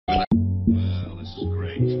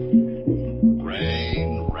Rain,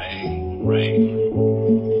 rain, rain.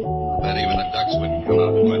 I bet even the ducks wouldn't come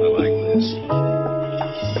out in weather like this.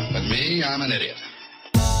 But me, I'm an idiot.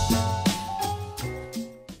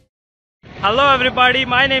 Hello everybody,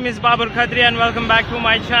 my name is Babar Khatri and welcome back to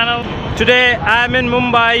my channel. Today I am in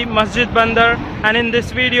Mumbai, Masjid Bandar, and in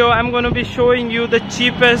this video I'm going to be showing you the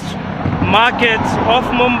cheapest markets of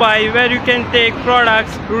Mumbai where you can take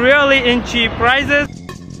products really in cheap prices.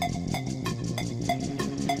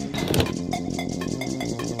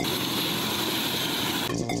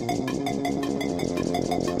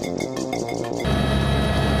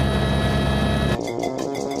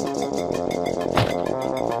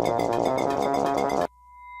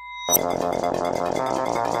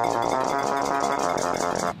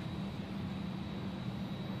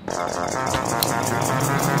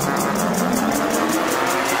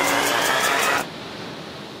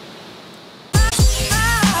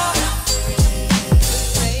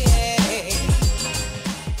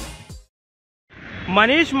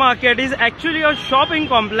 Manish Market is actually a shopping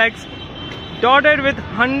complex dotted with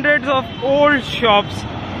hundreds of old shops,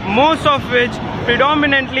 most of which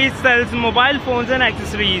predominantly sells mobile phones and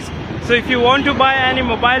accessories. So if you want to buy any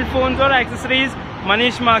mobile phones or accessories,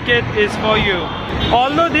 Manish Market is for you.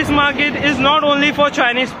 Although this market is not only for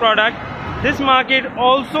Chinese product, this market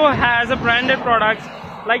also has a branded products.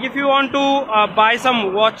 Like if you want to buy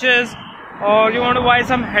some watches or you want to buy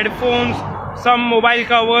some headphones, some mobile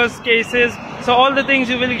covers, cases, so all the things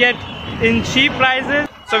you will get in cheap prices.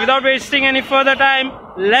 So without wasting any further time,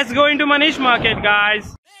 let's go into Manish Market,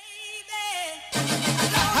 guys.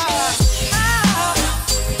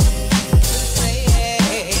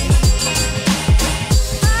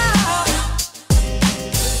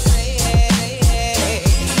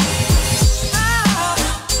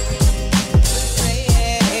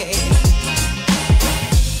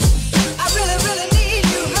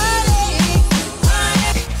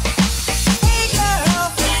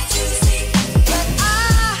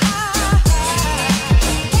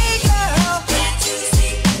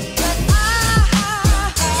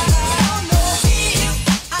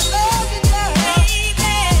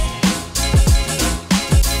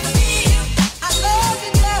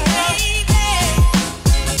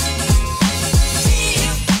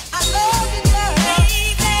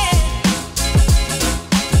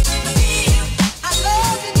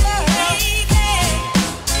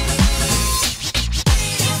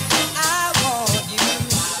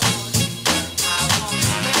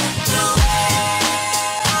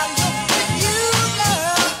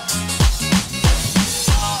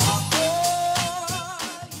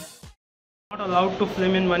 Allowed to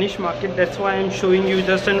film in Manish Market, that's why I'm showing you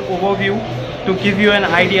just an overview to give you an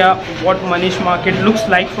idea what Manish Market looks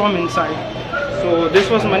like from inside. So this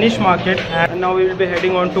was Manish Market and now we will be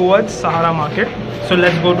heading on towards Sahara Market. So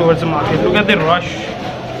let's go towards the market. Look at the rush,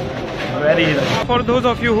 very rush. For those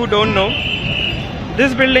of you who don't know,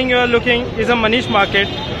 this building you are looking is a Manish Market.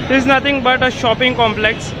 This is nothing but a shopping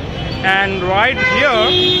complex, and right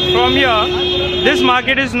here, from here, this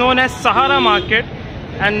market is known as Sahara Market.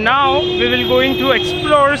 And now we will going to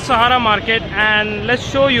explore Sahara Market and let's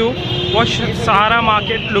show you what Sahara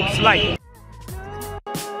Market looks like.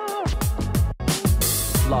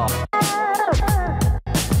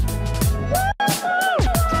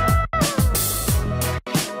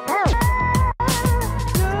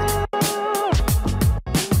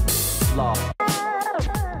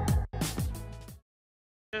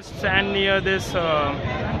 Just stand near this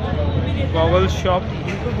goggles shop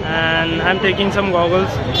and I'm taking some goggles,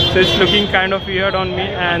 so it's looking kind of weird on me,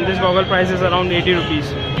 and this goggle price is around 80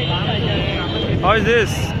 rupees. How is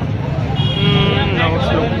this? No,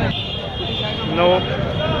 slow. No,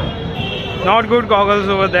 not good goggles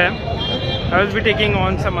over there. I will be taking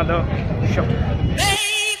on some other shop.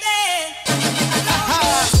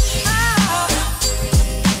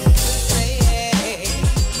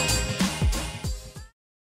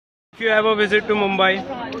 If you ever visit to Mumbai,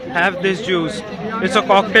 have this juice. It's a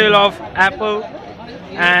cocktail of apple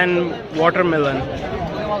and watermelon.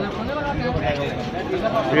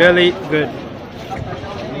 Really good.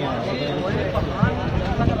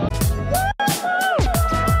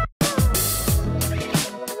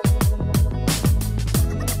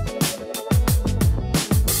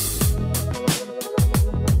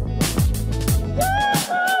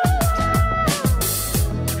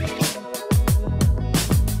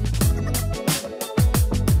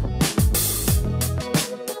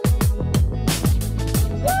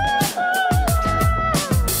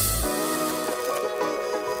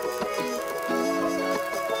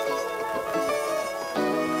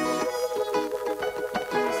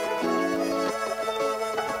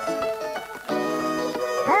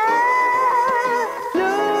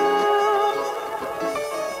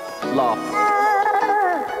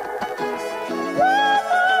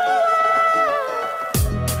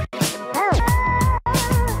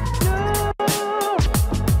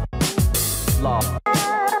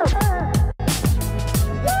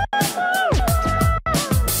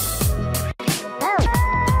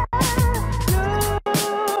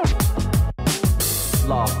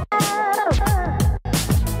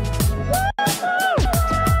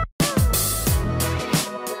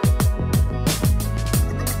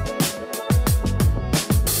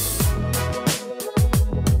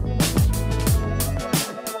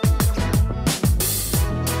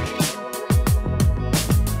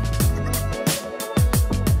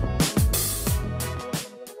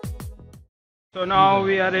 So now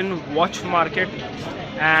we are in watch market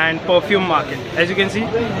and perfume market. As you can see,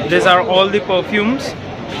 these are all the perfumes,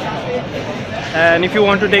 and if you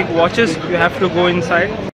want to take watches, you have to go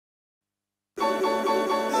inside.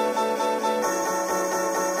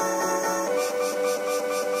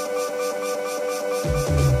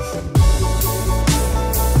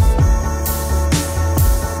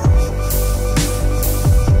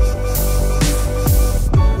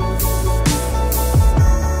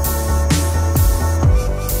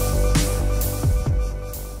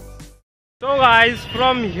 So guys,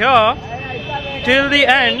 from here till the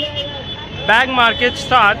end, bag market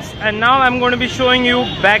starts, and now I'm going to be showing you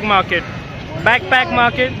bag market, backpack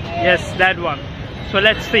market. Yes, that one. So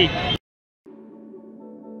let's see.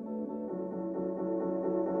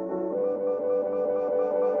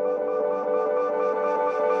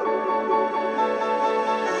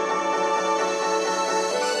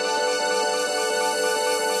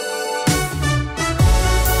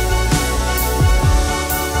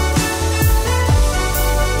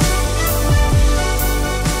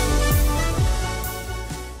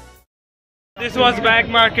 This was bag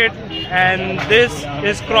market and this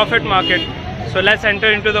is Crowford market. So let's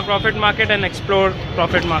enter into the Crowford market and explore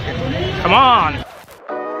Crowford market. Come on!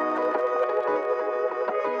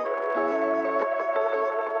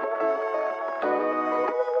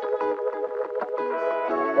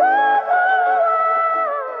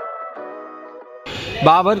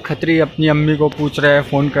 Babar Khatri अपनी अम्मी को पूछ रहे हैं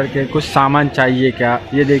phone करके कुछ सामान चाहिए क्या,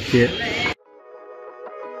 ये देखिए।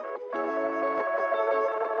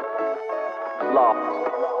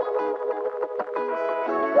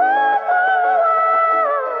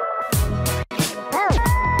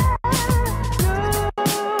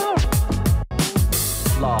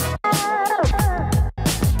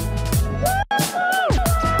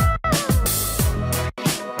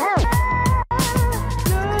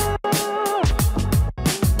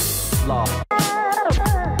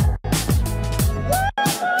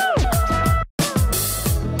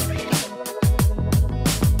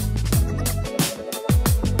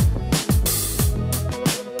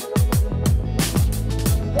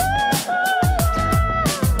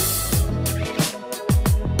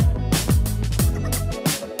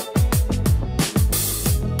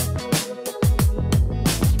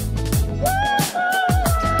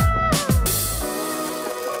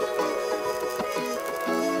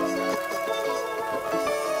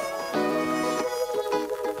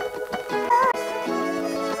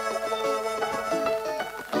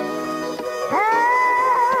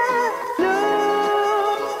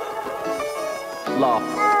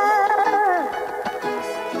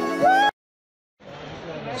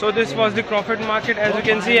 So this was the Crowford market. As you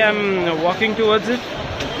can see, I'm walking towards it.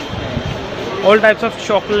 All types of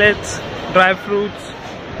chocolates, dry fruits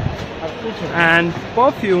and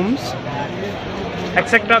perfumes,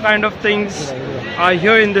 etc. kind of things are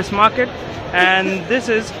here in this market. And this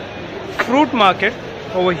is fruit market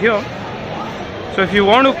over here. So if you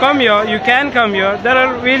want to come here, you can come here. There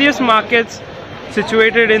are various markets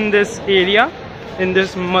situated in this area, in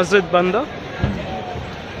this Masjid Bandar.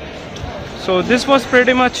 So this was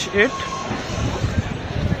pretty much it.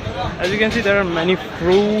 As you can see, there are many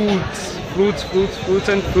fruits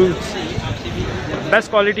and fruits. Best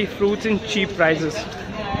quality fruits in cheap prices.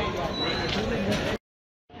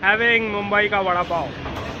 Having Mumbai ka vada pav.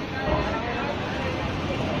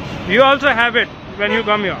 You also have it when you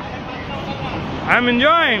come here. I'm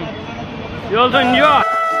enjoying. You also enjoy.